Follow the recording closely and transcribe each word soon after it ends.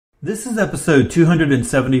This is episode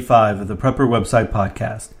 275 of the Prepper Website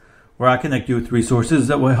Podcast, where I connect you with resources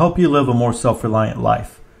that will help you live a more self-reliant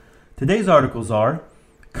life. Today's articles are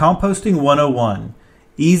Composting 101,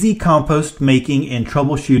 Easy Compost Making and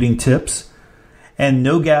Troubleshooting Tips, and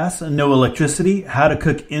No Gas, No Electricity, How to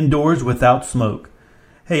Cook Indoors Without Smoke.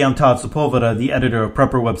 Hey, I'm Todd Sepulveda, the editor of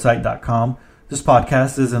PrepperWebsite.com. This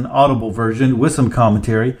podcast is an audible version with some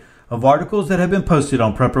commentary of articles that have been posted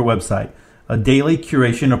on Prepper Website, a daily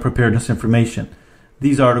curation of preparedness information.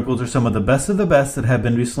 These articles are some of the best that have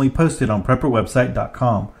been recently posted on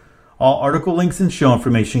PrepperWebsite.com. All article links and show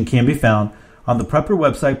information can be found on the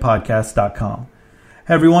PrepperWebsitePodcast.com.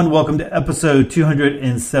 Hey everyone, welcome to episode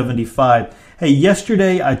 275. Hey,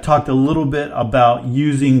 yesterday I talked a little bit about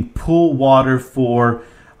using pool water for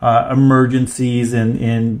emergencies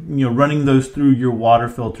and running those through your water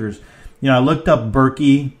filters. I looked up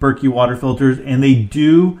Berkey water filters, and they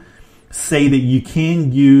do say that you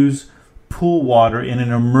can use pool water in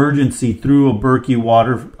an emergency through a Berkey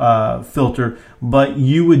water filter, but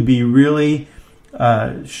you would be really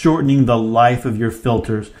shortening the life of your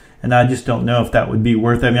filters. And I just don't know if that would be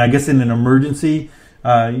worth it. I mean, I guess in an emergency,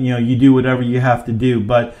 you do whatever you have to do,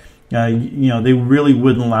 but they really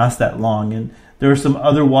wouldn't last that long. And there are some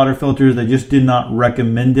other water filters that just did not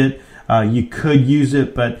recommend it. You could use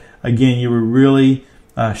it, but again, you were really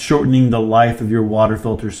shortening the life of your water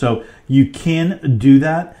filter. So you can do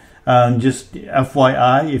that. Just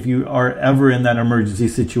FYI, if you are ever in that emergency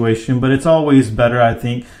situation, but it's always better, I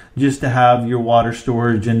think, just to have your water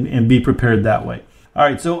storage and be prepared that way. All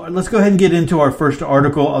right, so let's go ahead and get into our first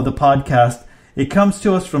article of the podcast. It comes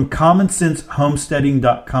to us from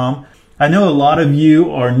commonsensehomesteading.com. I know a lot of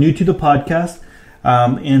you are new to the podcast,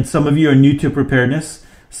 and some of you are new to preparedness.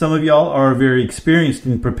 Some of y'all are very experienced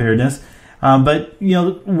in preparedness. But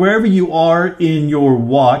wherever you are in your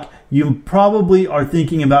walk, you probably are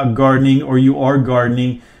thinking about gardening, or you are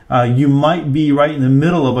gardening. You might be right in the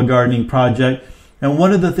middle of a gardening project. And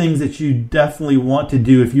one of the things that you definitely want to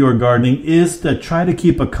do if you are gardening is to try to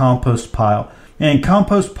keep a compost pile. And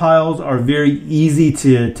compost piles are very easy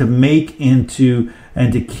to make and to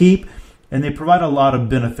keep, and they provide a lot of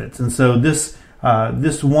benefits. And so this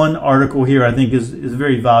one article here, I think, is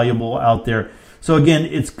very valuable out there. So again,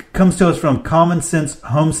 it comes to us from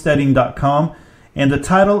commonsensehomesteading.com, and the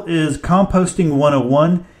title is Composting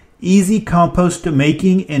 101, Easy Compost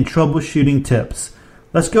Making and Troubleshooting Tips.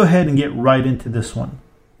 Let's go ahead and get right into this one.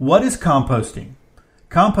 What is composting?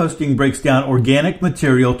 Composting breaks down organic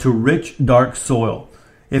material to rich, dark soil.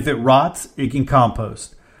 If it rots, it can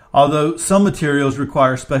compost, although some materials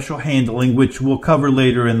require special handling, which we'll cover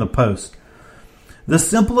later in the post. The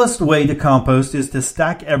simplest way to compost is to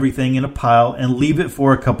stack everything in a pile and leave it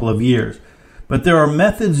for a couple of years. But there are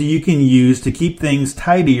methods you can use to keep things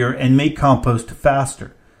tidier and make compost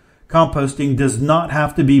faster. Composting does not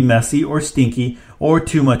have to be messy or stinky or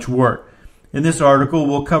too much work. In this article,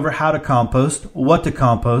 we'll cover how to compost, what to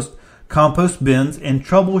compost, compost bins, and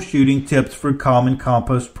troubleshooting tips for common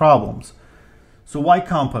compost problems. So why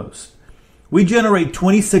compost? We generate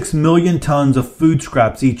 26 million tons of food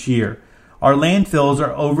scraps each year. Our landfills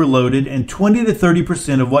are overloaded, and 20 to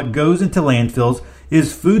 30% of what goes into landfills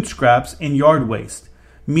is food scraps and yard waste.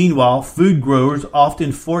 Meanwhile, food growers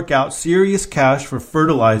often fork out serious cash for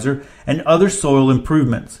fertilizer and other soil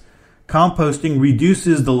improvements. Composting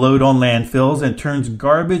reduces the load on landfills and turns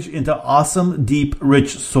garbage into awesome, deep,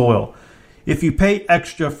 rich soil. If you pay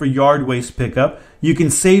extra for yard waste pickup, you can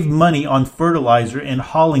save money on fertilizer and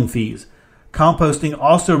hauling fees. Composting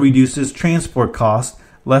also reduces transport costs,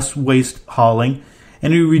 less waste hauling,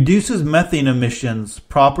 and it reduces methane emissions.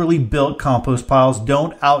 Properly built compost piles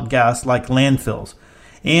don't outgas like landfills,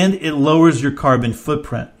 and it lowers your carbon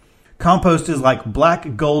footprint. Compost is like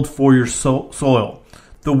black gold for your soil.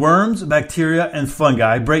 The worms, bacteria, and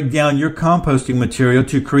fungi break down your composting material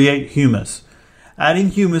to create humus. Adding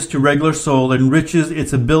humus to regular soil enriches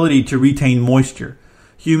its ability to retain moisture.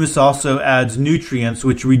 Humus also adds nutrients,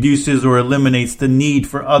 which reduces or eliminates the need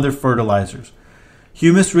for other fertilizers.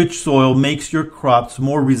 Humus-rich soil makes your crops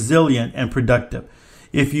more resilient and productive.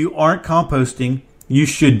 If you aren't composting, you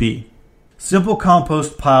should be. Simple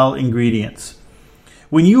compost pile ingredients.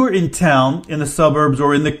 When you are in town, in the suburbs,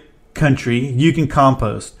 or in the country, you can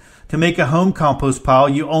compost. To make a home compost pile,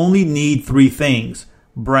 you only need 3 things: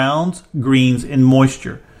 browns, greens, and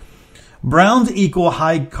moisture. Browns equal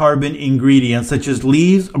high carbon ingredients such as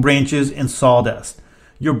leaves, branches, and sawdust.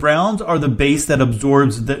 Your browns are the base that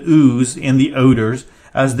absorbs the ooze and the odors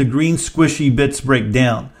as the green squishy bits break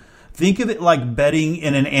down. Think of it like bedding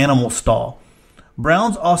in an animal stall.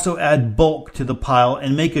 Browns also add bulk to the pile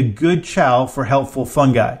and make a good chow for helpful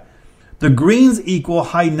fungi. The greens equal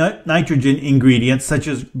high nitrogen ingredients such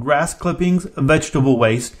as grass clippings, vegetable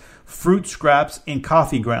waste, fruit scraps, and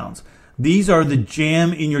coffee grounds. These are the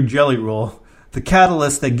jam in your jelly roll, the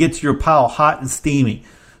catalyst that gets your pile hot and steamy.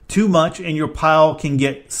 Too much and your pile can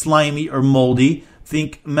get slimy or moldy.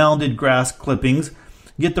 Think mounded grass clippings.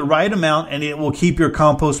 Get the right amount and it will keep your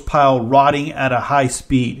compost pile rotting at a high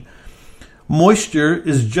speed. Moisture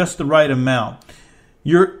is just the right amount.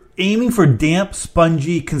 You're aiming for damp,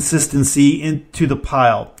 spongy consistency into the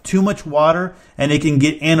pile. Too much water and it can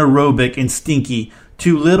get anaerobic and stinky.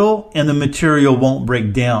 Too little and the material won't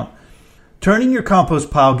break down. Turning your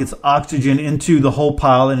compost pile gets oxygen into the whole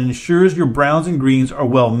pile and ensures your browns and greens are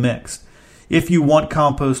well mixed. If you want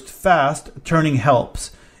compost fast, turning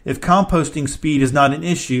helps. If composting speed is not an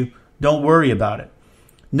issue, don't worry about it.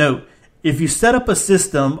 Note, if you set up a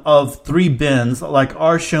system of 3 bins like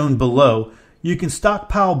are shown below, you can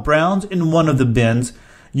stockpile browns in one of the bins,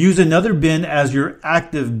 use another bin as your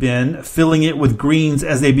active bin, filling it with greens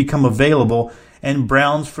as they become available, and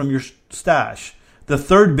browns from your stash. The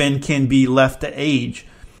third bin can be left to age.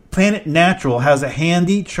 Planet Natural has a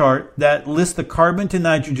handy chart that lists the carbon to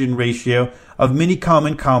nitrogen ratio of many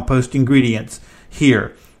common compost ingredients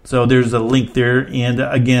here. So there's a link there, and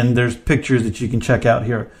again, there's pictures that you can check out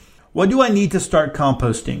here. What do I need to start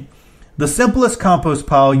composting? The simplest compost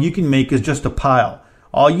pile you can make is just a pile.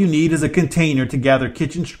 All you need is a container to gather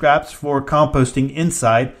kitchen scraps for composting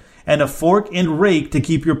inside, and a fork and rake to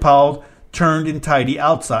keep your pile turned and tidy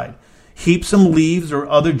outside. Heap some leaves or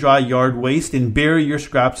other dry yard waste and bury your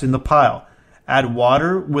scraps in the pile. Add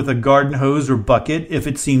water with a garden hose or bucket if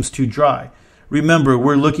it seems too dry. Remember,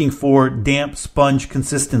 we're looking for damp sponge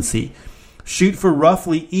consistency. Shoot for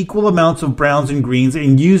roughly equal amounts of browns and greens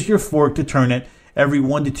and use your fork to turn it every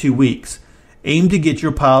 1 to 2 weeks. Aim to get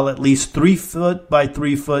your pile at least 3 foot by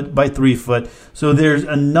 3 foot by 3 foot so there's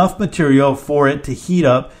enough material for it to heat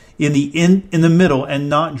up in the middle and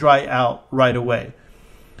not dry out right away.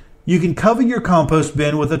 You can cover your compost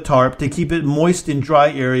bin with a tarp to keep it moist in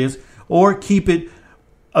dry areas or keep it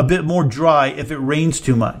a bit more dry if it rains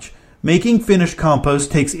too much. Making finished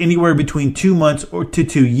compost takes anywhere between 2 months or to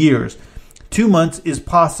 2 years. 2 months is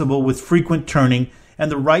possible with frequent turning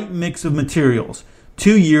and the right mix of materials.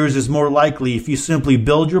 2 years is more likely if you simply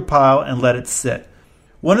build your pile and let it sit.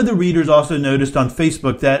 One of the readers also noticed on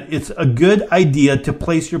Facebook that it's a good idea to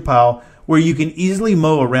place your pile where you can easily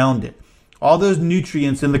mow around it. All those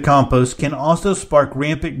nutrients in the compost can also spark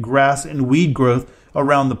rampant grass and weed growth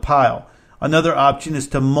around the pile. Another option is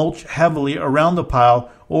to mulch heavily around the pile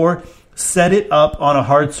or set it up on a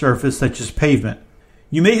hard surface such as pavement.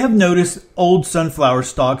 You may have noticed old sunflower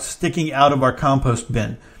stalks sticking out of our compost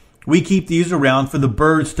bin. We keep these around for the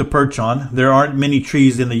birds to perch on. There aren't many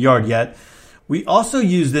trees in the yard yet. We also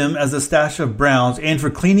use them as a stash of browns and for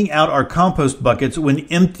cleaning out our compost buckets when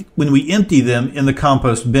we empty them in the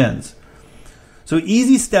compost bins. So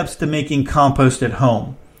easy steps to making compost at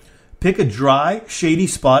home. Pick a dry, shady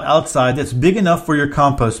spot outside that's big enough for your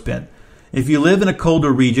compost bin. If you live in a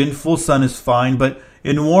colder region, full sun is fine, but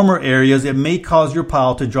in warmer areas, it may cause your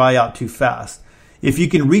pile to dry out too fast. If you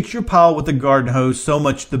can reach your pile with a garden hose, so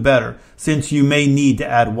much the better, since you may need to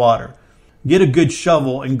add water. Get a good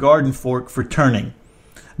shovel and garden fork for turning.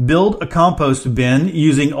 Build a compost bin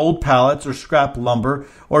using old pallets or scrap lumber,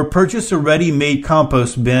 or purchase a ready-made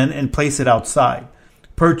compost bin and place it outside.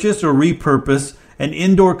 Purchase or repurpose an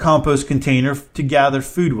indoor compost container to gather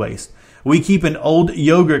food waste. We keep an old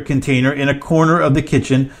yogurt container in a corner of the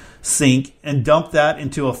kitchen sink and dump that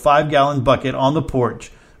into a 5-gallon bucket on the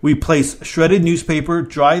porch. We place shredded newspaper,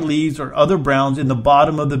 dry leaves, or other browns in the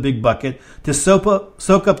bottom of the big bucket to soak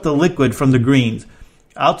up the liquid from the greens.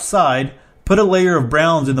 Outside, put a layer of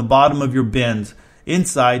browns in the bottom of your bins.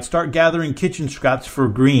 Inside, start gathering kitchen scraps for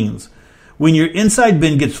greens. When your inside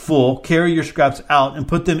bin gets full, carry your scraps out and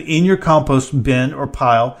put them in your compost bin or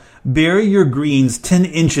pile. Bury your greens 10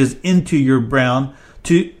 inches into your browns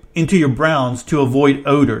to avoid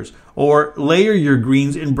odors, or layer your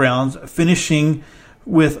greens and browns, finishing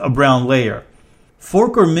with a brown layer.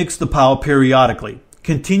 Fork or mix the pile periodically.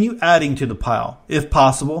 Continue adding to the pile. If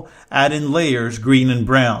possible, add in layers, green and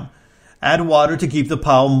brown. Add water to keep the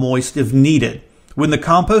pile moist if needed. When the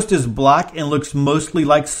compost is black and looks mostly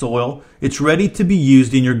like soil, it's ready to be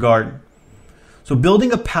used in your garden. So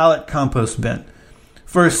building a pallet compost bin.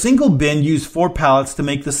 For a single bin, use 4 pallets to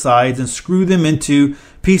make the sides and screw them into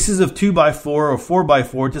pieces of 2x4 or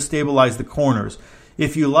 4x4 to stabilize the corners.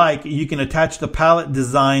 If you like, you can attach the pallet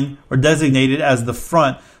design or designated as the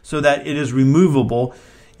front so that it is removable.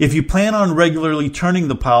 If you plan on regularly turning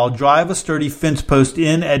the pile, drive a sturdy fence post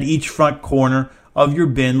in at each front corner of your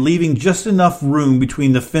bin, leaving just enough room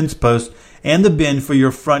between the fence post and the bin for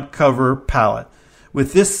your front cover pallet.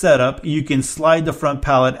 With this setup, you can slide the front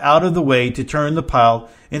pallet out of the way to turn the pile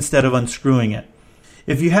instead of unscrewing it.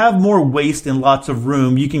 If you have more waste and lots of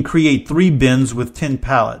room, you can create 3 bins with 10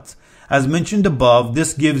 pallets. As mentioned above,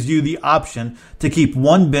 this gives you the option to keep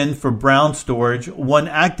 1 bin for brown storage, 1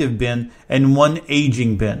 active bin, and 1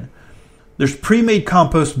 aging bin. There's pre-made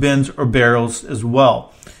compost bins or barrels as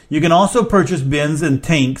well. You can also purchase bins and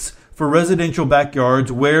tanks for residential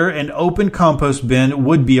backyards where an open compost bin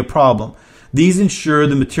would be a problem. These ensure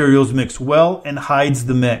the materials mix well and hides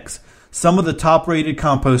the mix. Some of the top-rated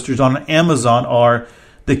composters on Amazon are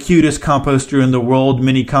the cutest composter in the world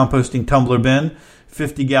mini composting tumbler bin,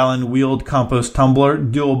 50-gallon wheeled compost tumbler,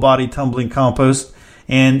 dual-body tumbling compost,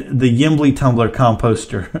 and the Yimbly tumbler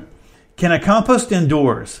composter. Can I compost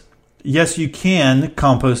indoors? Yes, you can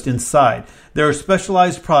compost inside. There are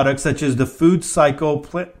specialized products such as the Food Cycle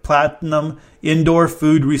Platinum Indoor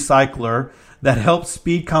Food Recycler that helps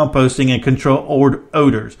speed composting and control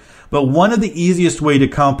odors. But one of the easiest way to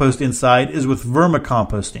compost inside is with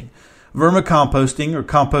vermicomposting. Vermicomposting, or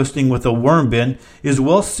composting with a worm bin, is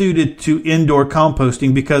well suited to indoor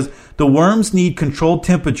composting because the worms need controlled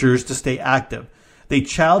temperatures to stay active. They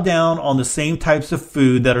chow down on the same types of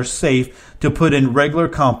food that are safe to put in regular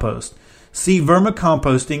compost. See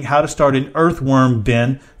Vermicomposting, How to Start an Earthworm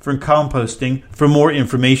Bin for Composting for more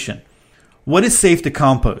information. What is safe to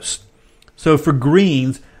compost? So for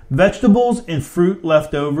greens, vegetables and fruit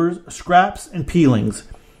leftovers, scraps and peelings,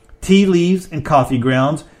 tea leaves and coffee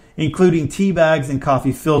grounds, including tea bags and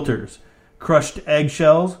coffee filters, crushed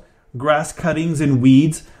eggshells, grass cuttings and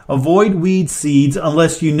weeds. Avoid weed seeds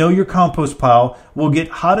unless you know your compost pile will get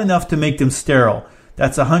hot enough to make them sterile.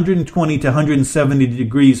 That's 120 to 170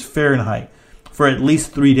 degrees Fahrenheit for at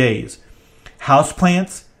least 3 days.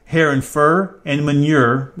 Houseplants, hair and fur, and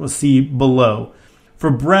manure, we'll see below.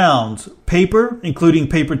 For browns, paper, including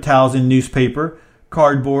paper towels and newspaper,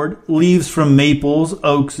 cardboard, leaves from maples,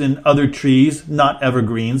 oaks, and other trees, not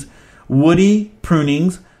evergreens, woody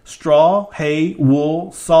prunings, straw, hay,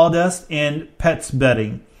 wool, sawdust, and pets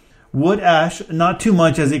bedding. Wood ash, not too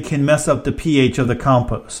much as it can mess up the pH of the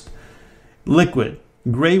compost. Liquid,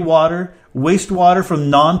 gray water, wastewater from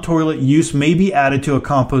non-toilet use may be added to a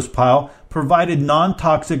compost pile, provided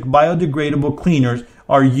non-toxic biodegradable cleaners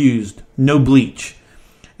are used, no bleach.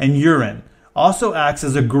 And urine also acts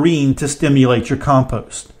as a green to stimulate your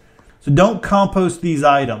compost. So don't compost these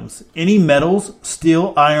items. Any metals,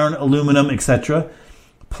 steel, iron, aluminum, etc.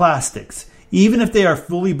 Plastics. Even if they are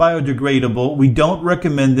fully biodegradable, we don't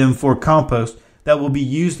recommend them for compost that will be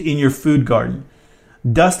used in your food garden.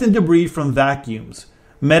 Dust and debris from vacuums,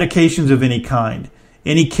 medications of any kind,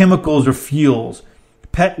 any chemicals or fuels,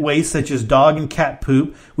 pet waste such as dog and cat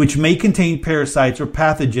poop, which may contain parasites or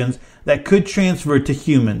pathogens that could transfer to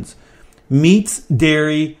humans. Meats,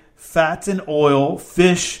 dairy, fats and oil,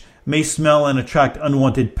 fish may smell and attract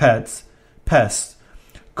unwanted pests.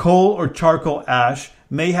 Coal or charcoal ash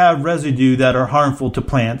may have residue that are harmful to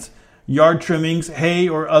plants. Yard trimmings, hay,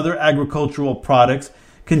 or other agricultural products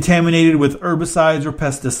contaminated with herbicides or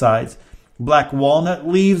pesticides. Black walnut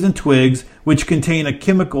leaves and twigs, which contain a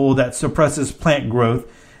chemical that suppresses plant growth,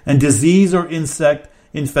 and disease or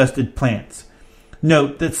insect-infested plants.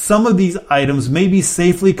 Note that some of these items may be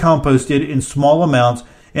safely composted in small amounts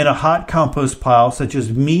in a hot compost pile, such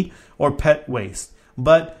as meat or pet waste,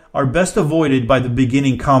 but are best avoided by the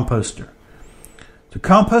beginning composter. To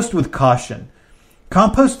compost with caution.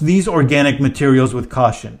 Compost these organic materials with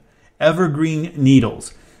caution. Evergreen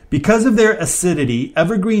needles. Because of their acidity,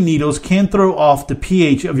 evergreen needles can throw off the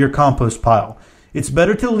pH of your compost pile. It's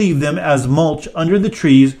better to leave them as mulch under the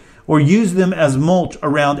trees or use them as mulch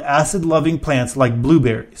around acid-loving plants like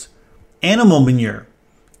blueberries. Animal manure.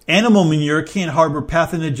 Animal manure can harbor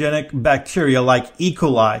pathogenic bacteria like E.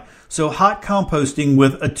 coli, so hot composting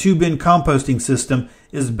with a 2-bin composting system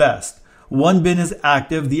is best. 1 bin is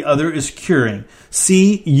active, the other is curing.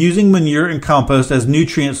 C. Using manure and compost as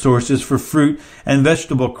nutrient sources for fruit and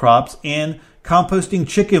vegetable crops, and composting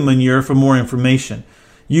chicken manure for more information.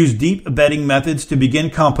 Use deep bedding methods to begin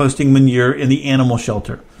composting manure in the animal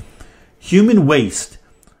shelter. Human waste.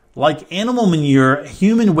 Like animal manure,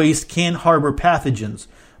 human waste can harbor pathogens.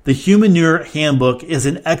 The Human Manure Handbook is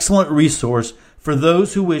an excellent resource for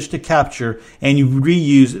those who wish to capture and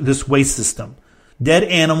reuse this waste system. Dead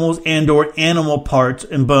animals and/or animal parts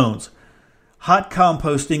and bones. Hot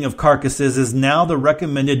composting of carcasses is now the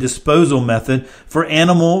recommended disposal method for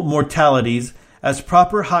animal mortalities, as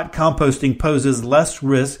proper hot composting poses less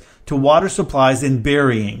risk to water supplies than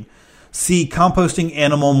burying. See composting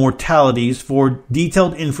animal mortalities for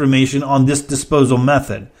detailed information on this disposal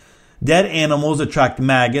method. Dead animals attract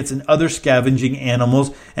maggots and other scavenging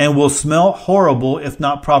animals and will smell horrible if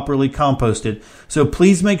not properly composted, so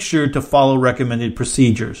please make sure to follow recommended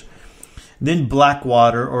procedures. Then black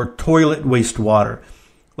water or toilet wastewater.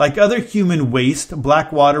 Like other human waste,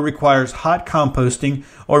 black water requires hot composting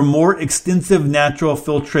or more extensive natural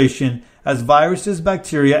filtration as viruses,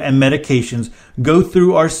 bacteria, and medications go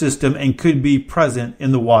through our system and could be present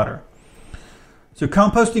in the water. So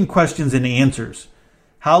composting questions and answers.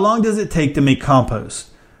 How long does it take to make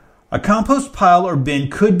compost? A compost pile or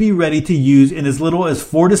bin could be ready to use in as little as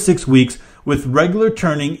 4 to 6 weeks with regular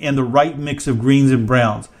turning and the right mix of greens and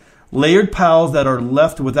browns. Layered piles that are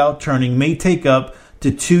left without turning may take up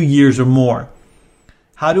to 2 years or more.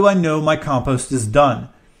 How do I know my compost is done?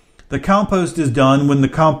 The compost is done when the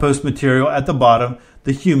compost material at the bottom,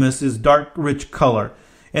 the humus, is dark rich color.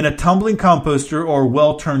 In a tumbling composter or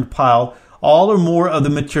well-turned pile, all or more of the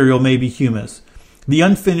material may be humus. The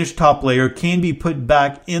unfinished top layer can be put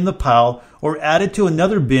back in the pile or added to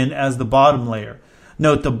another bin as the bottom layer.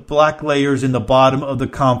 Note the black layers in the bottom of the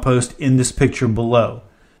compost in this picture below.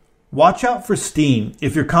 Watch out for steam.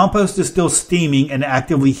 If your compost is still steaming and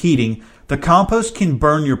actively heating, the compost can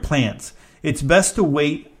burn your plants. It's best to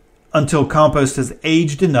wait until compost has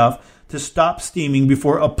aged enough to stop steaming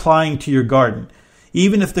before applying to your garden.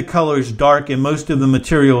 Even if the color is dark and most of the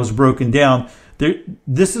material is broken down,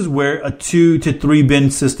 this is where a 2 to 3 bin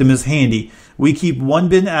system is handy. We keep one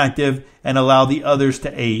bin active and allow the others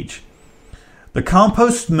to age. The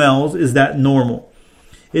compost smells. Is that normal?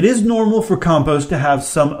 It is normal for compost to have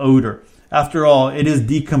some odor. After all, it is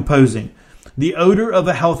decomposing. The odor of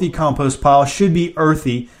a healthy compost pile should be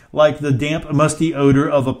earthy, like the damp, musty odor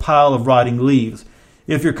of a pile of rotting leaves.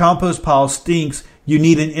 If your compost pile stinks, you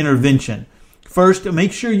need an intervention. First,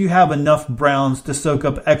 make sure you have enough browns to soak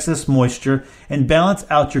up excess moisture and balance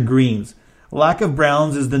out your greens. Lack of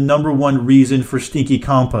browns is the number one reason for stinky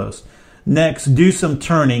compost. Next, do some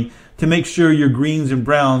turning to make sure your greens and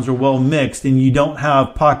browns are well mixed and you don't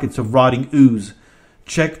have pockets of rotting ooze.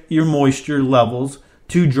 Check your moisture levels.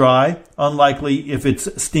 Too dry, unlikely if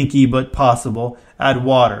it's stinky but possible, add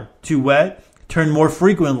water. Too wet, turn more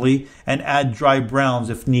frequently and add dry browns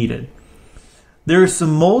if needed. There is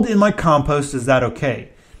some mold in my compost. Is that okay?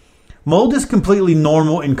 Mold is completely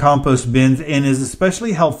normal in compost bins and is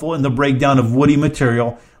especially helpful in the breakdown of woody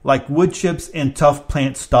material like wood chips and tough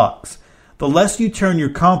plant stalks. The less you turn your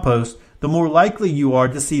compost, the more likely you are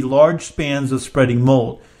to see large spans of spreading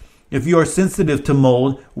mold. If you are sensitive to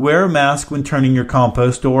mold, wear a mask when turning your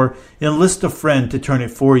compost or enlist a friend to turn it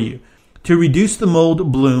for you. To reduce the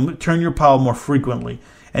mold bloom, turn your pile more frequently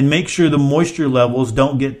and make sure the moisture levels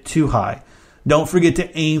don't get too high. Don't forget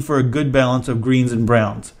to aim for a good balance of greens and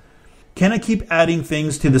browns. Can I keep adding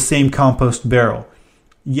things to the same compost barrel?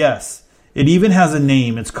 Yes, it even has a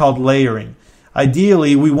name. It's called layering.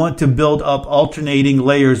 Ideally, we want to build up alternating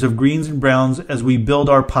layers of greens and browns as we build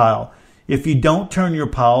our pile. If you don't turn your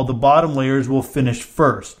pile, the bottom layers will finish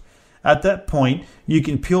first. At that point, you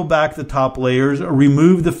can peel back the top layers or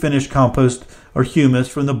remove the finished compost or humus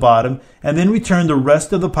from the bottom and then return the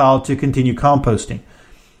rest of the pile to continue composting.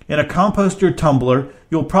 In a composter tumbler,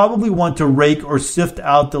 you'll probably want to rake or sift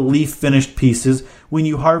out the leaf finished pieces when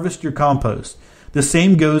you harvest your compost. The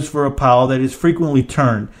same goes for a pile that is frequently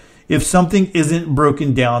turned. If something isn't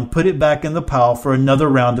broken down, put it back in the pile for another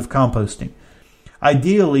round of composting.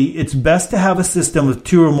 Ideally, it's best to have a system of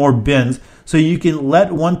 2 or more bins so you can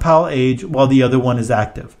let one pile age while the other one is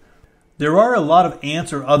active. There are a lot of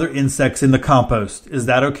ants or other insects in the compost. Is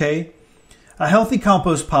that okay? A healthy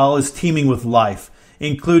compost pile is teeming with life,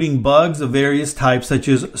 including bugs of various types such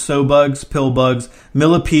as sow bugs, pill bugs,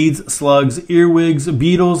 millipedes, slugs, earwigs,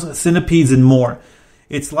 beetles, centipedes, and more.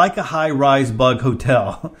 It's like a high-rise bug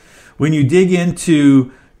hotel. When you dig in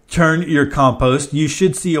to turn your compost, you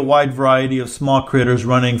should see a wide variety of small critters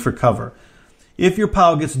running for cover. If your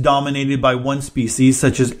pile gets dominated by one species,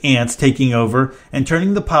 such as ants taking over and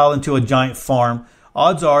turning the pile into a giant farm,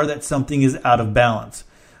 odds are that something is out of balance.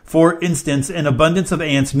 For instance, an abundance of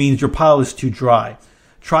ants means your pile is too dry.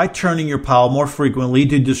 Try turning your pile more frequently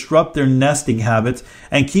to disrupt their nesting habits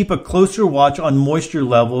and keep a closer watch on moisture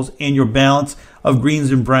levels and your balance of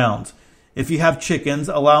greens and browns. If you have chickens,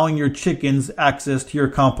 allowing your chickens access to your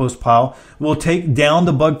compost pile will take down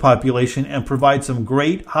the bug population and provide some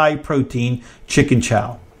great high-protein chicken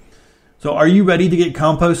chow. So are you ready to get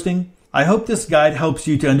composting? I hope this guide helps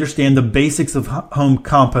you to understand the basics of home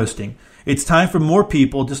composting. It's time for more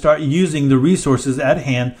people to start using the resources at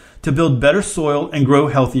hand to build better soil and grow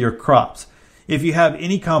healthier crops. If you have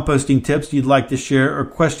any composting tips you'd like to share or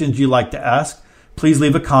questions you'd like to ask, please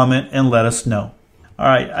leave a comment and let us know. All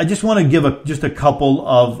right, I just want to give just a couple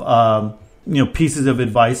of pieces of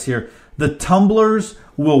advice here. The tumblers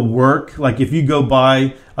will work. Like if you go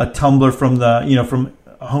buy a tumbler from from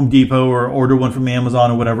Home Depot or order one from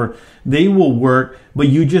Amazon or whatever, they will work, but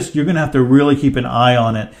you're going to have to really keep an eye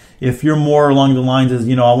on it. If you're more along the lines as,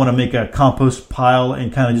 I want to make a compost pile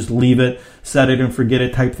and kind of just leave it, set it and forget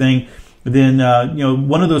it type thing, then,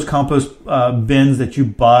 one of those compost bins that you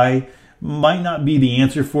buy might not be the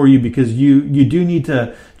answer for you, because you do need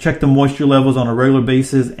to check the moisture levels on a regular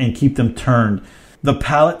basis and keep them turned. The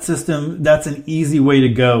pallet system, that's an easy way to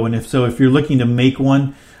go. And if you're looking to make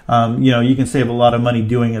one, you can save a lot of money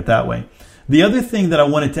doing it that way. The other thing that I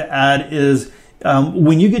wanted to add is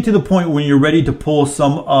when you get to the point when you're ready to pull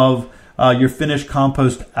some of your finished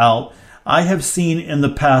compost out, I have seen in the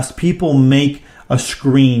past people make a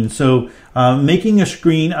screen. So making a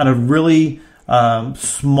screen out of really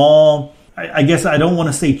small, I guess I don't want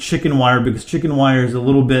to say chicken wire, because chicken wire is a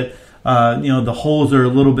little bit, the holes are a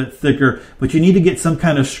little bit thicker, but you need to get some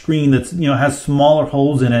kind of screen that's, has smaller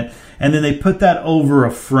holes in it. And then they put that over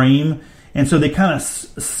a frame. And so they kind of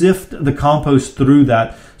sift the compost through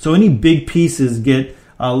that. So any big pieces get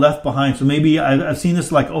left behind. So maybe I've seen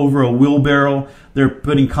this like over a wheelbarrow. They're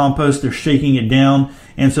putting compost, they're shaking it down.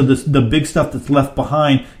 And so the big stuff that's left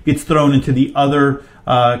behind gets thrown into the other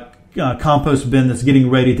compost bin that's getting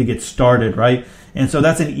ready to get started, right? And so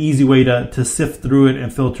that's an easy way to sift through it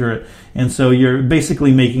and filter it. And so you're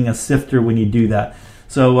basically making a sifter when you do that.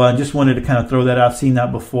 So just wanted to kind of throw that out. I've seen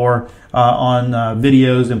that before on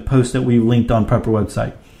videos and posts that we've linked on Prepper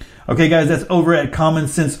website. Okay, guys, that's over at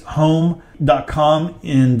commonsensehome.com.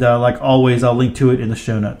 And like always, I'll link to it in the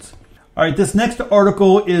show notes. All right, this next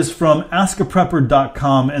article is from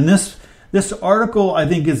askaprepper.com. And this article, I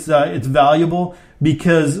think, is it's valuable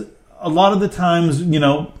because a lot of the times,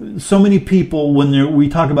 so many people, when we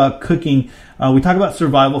talk about cooking, we talk about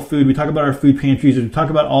survival food, we talk about our food pantries, we talk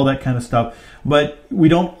about all that kind of stuff, but we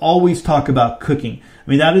don't always talk about cooking. I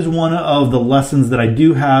mean, that is one of the lessons that I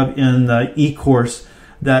do have in the e-course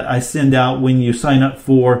that I send out when you sign up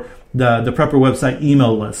for the Prepper website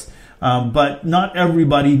email list. But not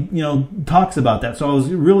everybody, talks about that. So I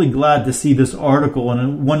was really glad to see this article,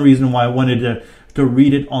 and one reason why I wanted to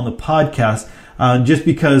read it on the podcast, just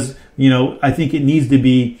because, I think it needs to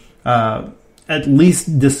be at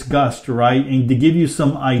least discussed, right? And to give you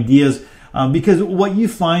some ideas, because what you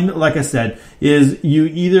find, like I said, is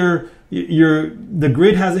the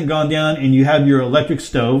grid hasn't gone down and you have your electric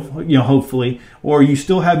stove, hopefully, or you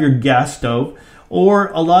still have your gas stove, or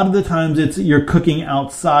a lot of the times you're cooking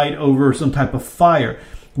outside over some type of fire.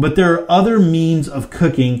 But there are other means of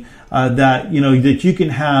cooking that you can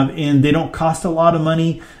have, and they don't cost a lot of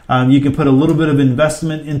money. You can put a little bit of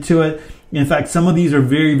investment into it. In fact, some of these are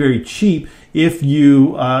very, very cheap if you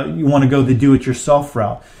want to go the do-it-yourself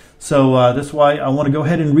route. So that's why I want to go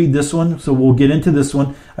ahead and read this one. So we'll get into this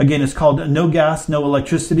one. Again, it's called No Gas, No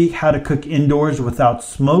Electricity, How to Cook Indoors Without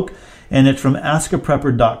Smoke. And it's from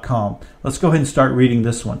askaprepper.com. Let's go ahead and start reading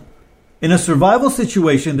this one. In a survival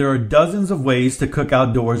situation, there are dozens of ways to cook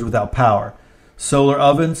outdoors without power. Solar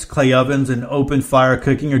ovens, clay ovens, and open fire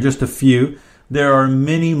cooking are just a few. There are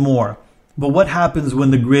many more. But what happens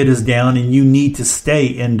when the grid is down and you need to stay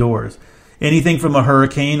indoors? Anything from a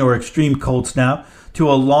hurricane or extreme cold snap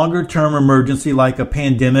to a longer-term emergency like a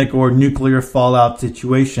pandemic or nuclear fallout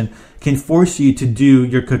situation can force you to do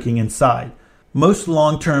your cooking inside. Most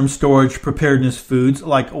long-term storage preparedness foods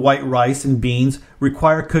like white rice and beans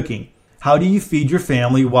require cooking. How do you feed your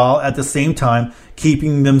family while at the same time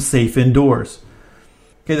keeping them safe indoors?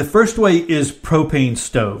 Okay, the first way is propane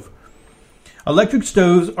stove. Electric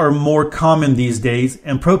stoves are more common these days,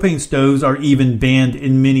 and propane stoves are even banned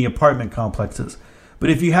in many apartment complexes.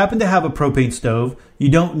 But if you happen to have a propane stove, you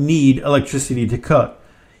don't need electricity to cook.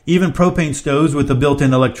 Even propane stoves with a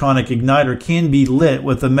built-in electronic igniter can be lit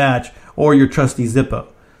with a match or your trusty Zippo.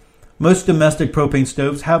 Most domestic propane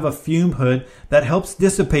stoves have a fume hood that helps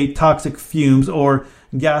dissipate toxic fumes or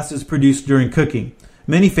gases produced during cooking.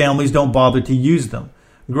 Many families don't bother to use them.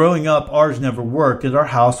 Growing up, ours never worked, as our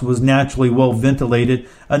house was naturally well ventilated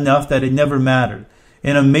enough that it never mattered.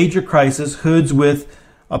 In a major crisis, hoods with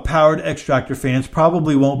a powered extractor fans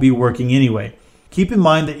probably won't be working anyway. Keep in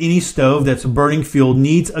mind that any stove that's burning fuel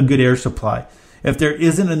needs a good air supply. If there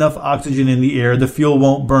isn't enough oxygen in the air, the fuel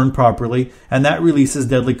won't burn properly, and that releases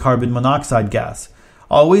deadly carbon monoxide gas.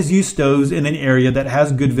 Always use stoves in an area that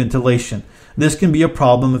has good ventilation. This can be a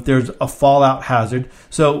problem if there's a fallout hazard.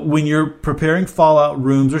 So when you're preparing fallout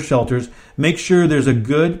rooms or shelters, make sure there's a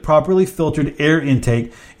good, properly filtered air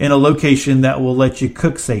intake in a location that will let you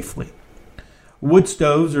cook safely. Wood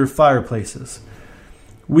stoves or fireplaces.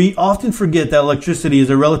 We often forget that electricity is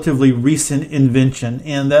a relatively recent invention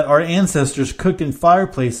and that our ancestors cooked in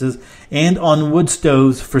fireplaces and on wood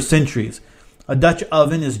stoves for centuries. A Dutch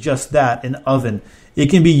oven is just that, an oven. It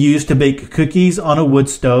can be used to bake cookies on a wood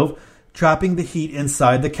stove, trapping the heat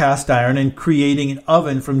inside the cast iron and creating an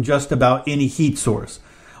oven from just about any heat source.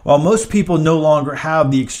 While most people no longer have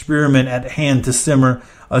the experiment at hand to simmer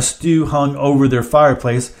a stew hung over their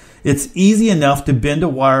fireplace, it's easy enough to bend a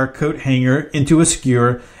wire coat hanger into a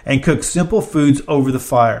skewer and cook simple foods over the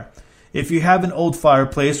fire. If you have an old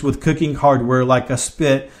fireplace with cooking hardware like a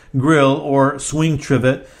spit, grill, or swing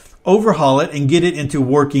trivet, overhaul it and get it into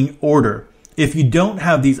working order. If you don't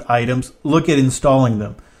have these items, look at installing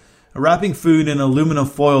them. Wrapping food in aluminum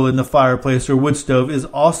foil in the fireplace or wood stove is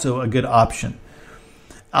also a good option.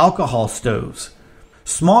 Alcohol stoves.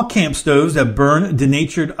 Small camp stoves that burn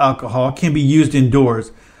denatured alcohol can be used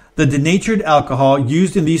indoors. The denatured alcohol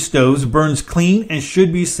used in these stoves burns clean and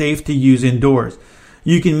should be safe to use indoors.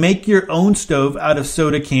 You can make your own stove out of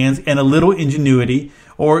soda cans and a little ingenuity,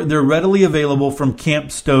 or they're readily available from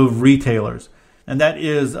camp stove retailers. And that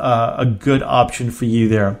is a good option for you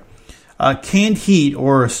there. Canned heat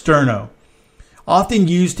or sterno. Often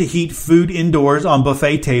used to heat food indoors on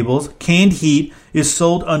buffet tables, canned heat is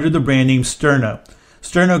sold under the brand name Sterno.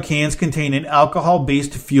 Sterno cans contain an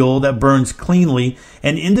alcohol-based fuel that burns cleanly,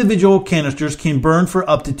 and individual canisters can burn for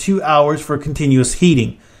up to 2 hours for continuous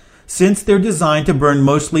heating. Since they're designed to burn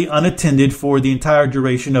mostly unattended for the entire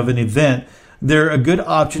duration of an event, they're a good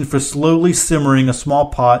option for slowly simmering a small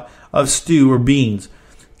pot of stew or beans.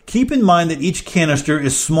 Keep in mind that each canister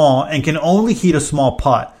is small and can only heat a small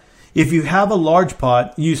pot. If you have a large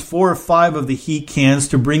pot, use 4 or 5 of the heat cans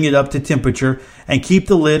to bring it up to temperature and keep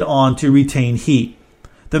the lid on to retain heat.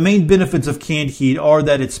 The main benefits of canned heat are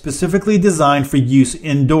that it's specifically designed for use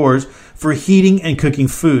indoors for heating and cooking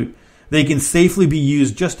food. They can safely be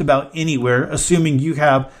used just about anywhere, assuming you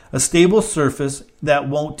have a stable surface that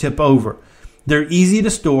won't tip over. They're easy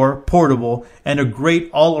to store, portable, and a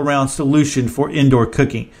great all-around solution for indoor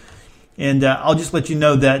cooking. And I'll just let you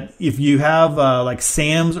know that if you have like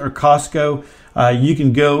Sam's or Costco, you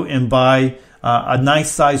can go and buy a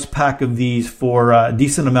nice sized pack of these for a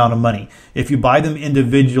decent amount of money. If you buy them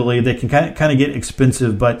individually, they can kind of get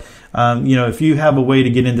expensive. But if you have a way to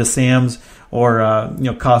get into Sam's or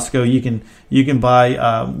Costco, you can buy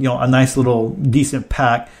a nice little decent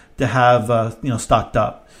pack to have stocked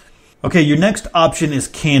up. Okay, your next option is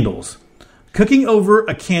candles. Cooking over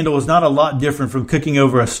a candle is not a lot different from cooking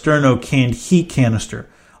over a Sterno canned heat canister.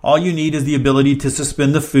 All you need is the ability to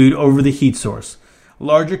suspend the food over the heat source.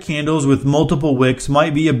 Larger candles with multiple wicks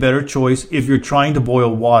might be a better choice if you're trying to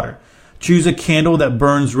boil water. Choose a candle that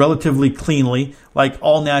burns relatively cleanly, like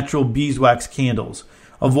all natural beeswax candles.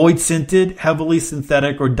 Avoid scented, heavily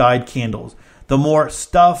synthetic or dyed candles. The more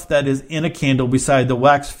stuff that is in a candle beside the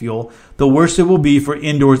wax fuel, the worse it will be for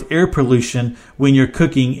indoors air pollution when you're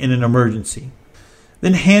cooking in an emergency.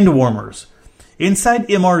 Then hand warmers. Inside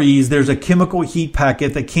MREs, there's a chemical heat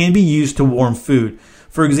packet that can be used to warm food.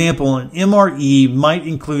 For example, an MRE might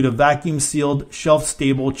include a vacuum-sealed,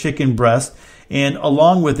 shelf-stable chicken breast, and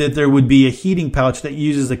along with it, there would be a heating pouch that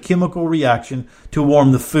uses a chemical reaction to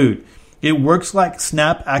warm the food. It works like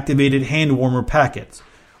snap-activated hand warmer packets.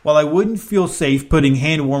 While I wouldn't feel safe putting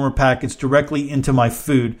hand warmer packets directly into my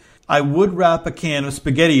food, I would wrap a can of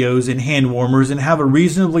SpaghettiOs in hand warmers and have a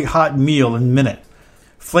reasonably hot meal in minutes.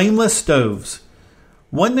 Flameless stoves.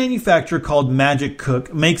 One manufacturer called Magic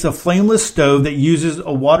Cook makes a flameless stove that uses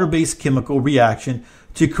a water-based chemical reaction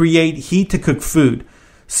to create heat to cook food.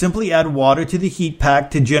 Simply add water to the heat pack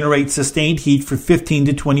to generate sustained heat for 15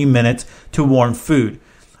 to 20 minutes to warm food.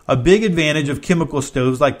 A big advantage of chemical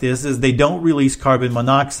stoves like this is they don't release carbon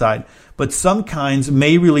monoxide, but some kinds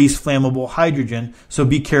may release flammable hydrogen, so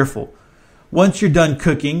be careful. Once you're done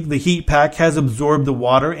cooking, the heat pack has absorbed the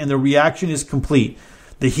water and the reaction is complete.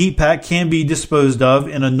 The heat pack can be disposed of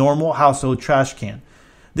in a normal household trash can.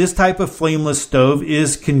 This type of flameless stove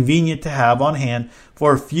is convenient to have on hand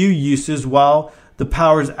for a few uses while the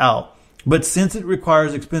power's out. But since it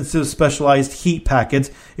requires expensive specialized heat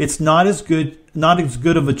packets, it's not as good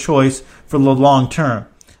of a choice for the long term.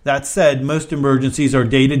 That said, most emergencies are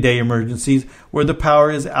day-to-day emergencies where the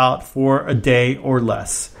power is out for a day or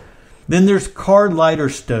less. Then there's car lighter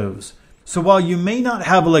stoves. So while you may not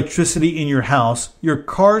have electricity in your house, your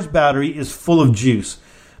car's battery is full of juice.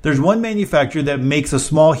 There's one manufacturer that makes a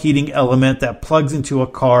small heating element that plugs into a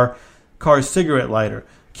car's cigarette lighter.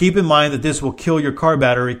 Keep in mind that this will kill your car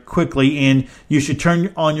battery quickly, and you should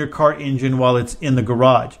turn on your car engine while it's in the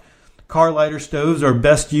garage. Car lighter stoves are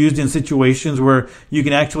best used in situations where you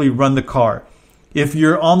can actually run the car. If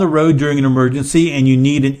you're on the road during an emergency and you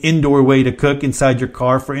need an indoor way to cook inside your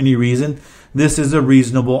car for any reason, this is a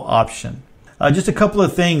reasonable option. Just a couple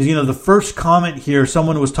of things. The first comment here,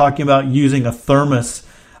 someone was talking about using a thermos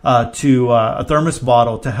a thermos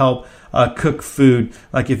bottle to help cook food,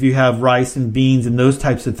 like if you have rice and beans and those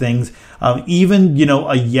types of things. Even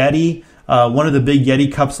a Yeti, one of the big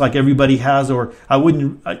Yeti cups like everybody has, or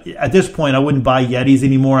at this point I wouldn't buy Yetis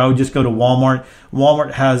anymore. I would just go to Walmart.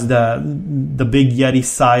 Walmart has the big Yeti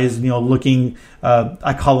size, looking,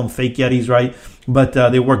 I call them fake Yetis, right? But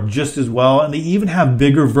they work just as well. And they even have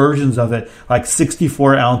bigger versions of it, like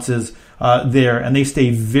 64 ounces there. And they stay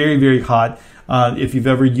very, very hot. If you've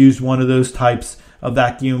ever used one of those types of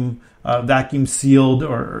vacuum sealed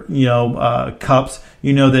or, cups,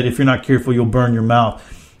 that if you're not careful, you'll burn your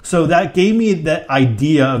mouth. So that gave me that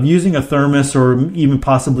idea of using a thermos or even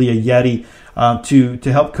possibly a Yeti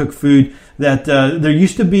to help cook food. That there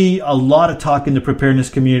used to be a lot of talk in the preparedness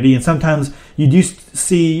community, and sometimes you do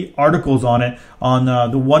see articles on it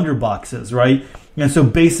on the Wonder Boxes, right? And so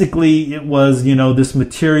basically it was, this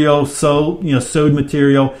material, sewed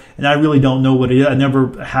material, and I really don't know what it is. I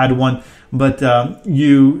never had one, but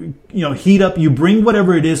you heat up, you bring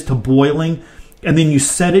whatever it is to boiling, and then you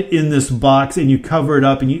set it in this box and you cover it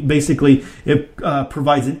up, and it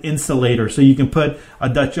provides an insulator. So you can put a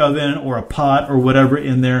Dutch oven or a pot or whatever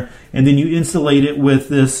in there, and then you insulate it with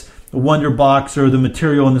this Wonder Box or the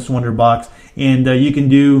material in this Wonder Box, and you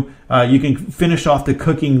can finish off the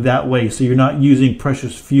cooking that way, so you're not using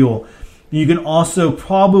precious fuel. You can also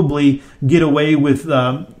probably get away with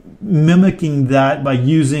mimicking that by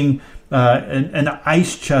using an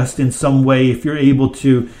ice chest in some way, if you're able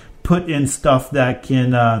to put in stuff that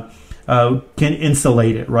can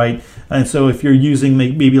insulate it, right? And so if you're using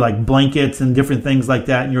maybe like blankets and different things like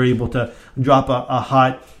that, and you're able to drop a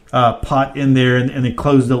hot pot in there and then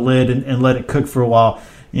close the lid and let it cook for a while.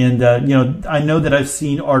 And I know that I've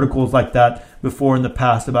seen articles like that before in the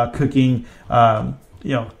past about cooking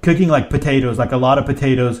like potatoes, like a lot of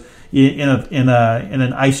potatoes in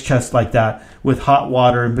an ice chest like that with hot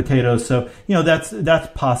water and potatoes. So that's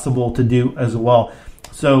possible to do as well.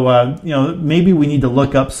 So maybe we need to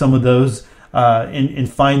look up some of those and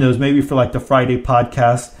find those maybe for like the Friday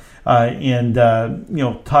podcast and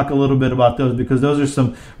talk a little bit about those, because those are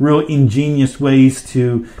some real ingenious ways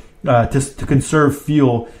to conserve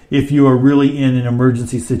fuel if you are really in an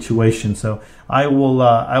emergency situation. So I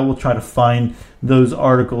will try to find those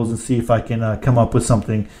articles and see if I can come up with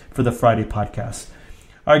something for the Friday podcast.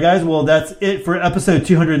 All right, guys. Well, that's it for episode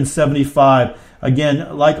 275.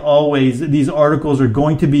 Again, like always, these articles are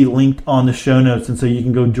going to be linked on the show notes, and so you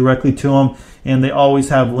can go directly to them, and they always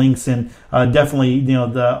have links. And definitely,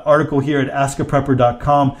 the article here at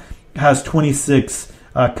askaprepper.com has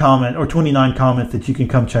 29 comments that you can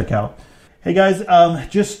come check out. Hey guys,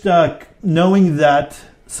 just knowing that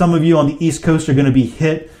some of you on the East Coast are going to be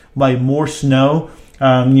hit by more snow,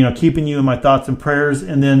 keeping you in my thoughts and prayers.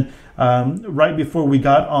 And then right before I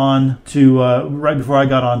got on to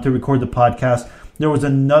record the podcast, there was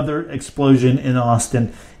another explosion in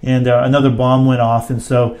Austin, and another bomb went off. And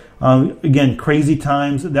so again, crazy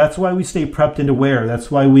times. That's why we stay prepped and aware. That's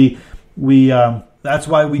why we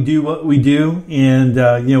do what we do, and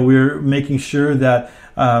we're making sure that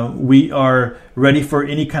we are ready for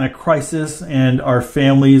any kind of crisis, and our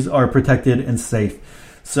families are protected and safe.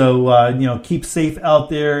 So keep safe out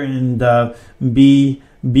there, and be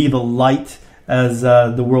the light as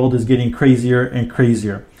the world is getting crazier and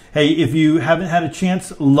crazier. Hey, if you haven't had a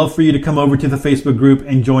chance, love for you to come over to the Facebook group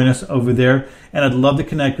and join us over there. And I'd love to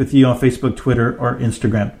connect with you on Facebook, Twitter, or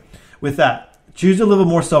Instagram. With that, choose to live a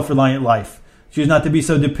more self-reliant life. Choose not to be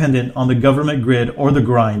so dependent on the government grid or the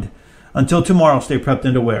grind. Until tomorrow, stay prepped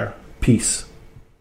and aware. Peace.